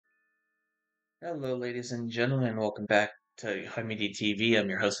Hello, ladies and gentlemen. Welcome back to HIMediaTV. I'm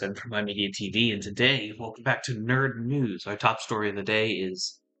your host, Ben from HIMediaTV, and today, welcome back to Nerd News. Our top story of the day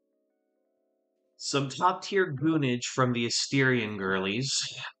is some top-tier goonage from the Astarion girlies.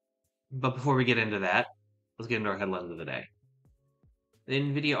 But before we get into that, let's get into our headlines of the day. The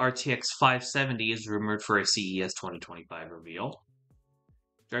NVIDIA RTX 570 is rumored for a CES 2025 reveal.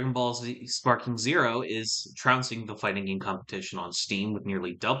 Dragon Ball Z Sparking Zero is trouncing the fighting game competition on Steam with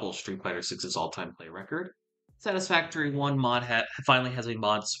nearly double Street Fighter VI's all-time play record. Satisfactory 1 mod finally has a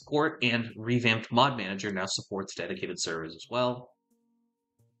mod support, and revamped Mod Manager now supports dedicated servers as well.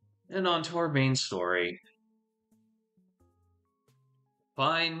 And on to our main story.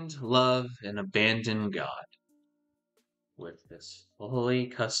 Find, love, and abandon God with this fully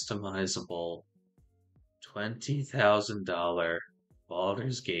customizable $20,000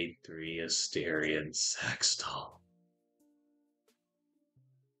 Baldur's Gate 3 Astarion sex doll.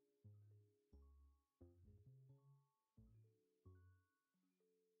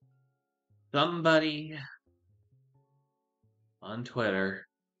 Somebody on Twitter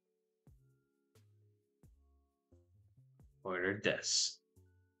ordered this.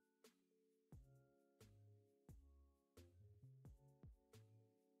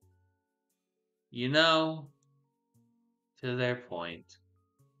 You know, to their point,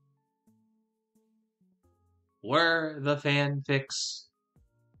 were the fanfics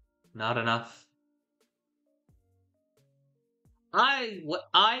not enough? I,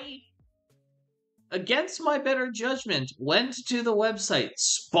 against my better judgment, went to the website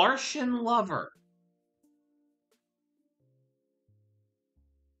Spartian Lover.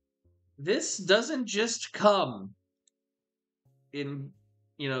 This doesn't just come in,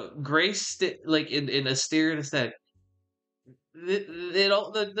 like in a Astarion aesthetic.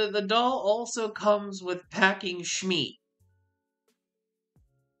 The doll also comes with packing schmeat.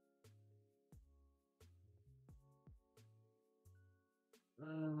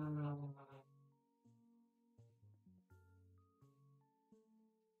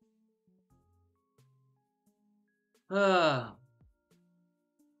 I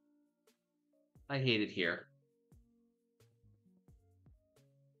hate it here.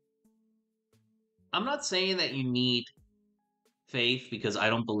 I'm not saying that you need faith, because I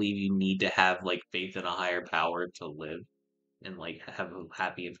don't believe you need to have like faith in a higher power to live and like have a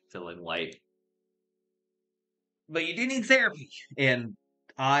happy and fulfilling life. But you do need therapy. And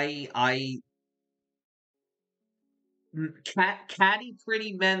catty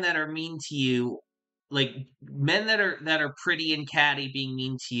pretty men that are mean to you, like men that are pretty and catty being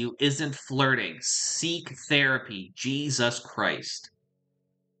mean to you, isn't flirting. Seek therapy. Jesus Christ.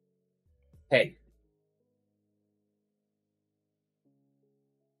 Hey.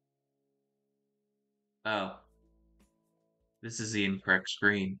 Oh. This is the incorrect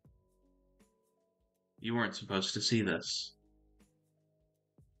screen. You weren't supposed to see this.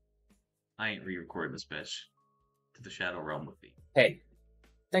 I ain't re-recording this bitch. To the Shadow Realm with me. Hey.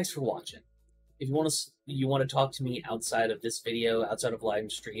 Thanks for watching. If you want to talk to me outside of this video, outside of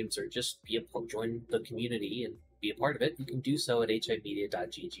live streams, or just join the community and be a part of it, you can do so at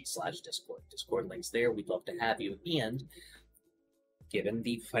HIMedia.gg/Discord. Discord links there. We'd love to have you. And given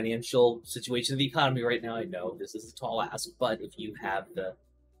the financial situation of the economy right now, I know this is a tall ask, but if you have the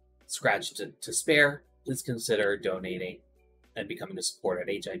scratch to spare, please consider donating and becoming a supporter at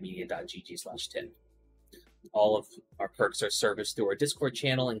HIMedia.gg/tip. All of our perks are serviced through our Discord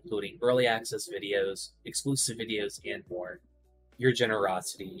channel, including early access videos, exclusive videos, and more. Your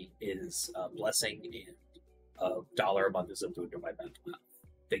generosity is a blessing, and $1 a month is a boon to my mental health.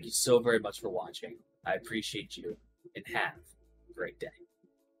 Thank you so very much for watching. I appreciate you, and have a great day.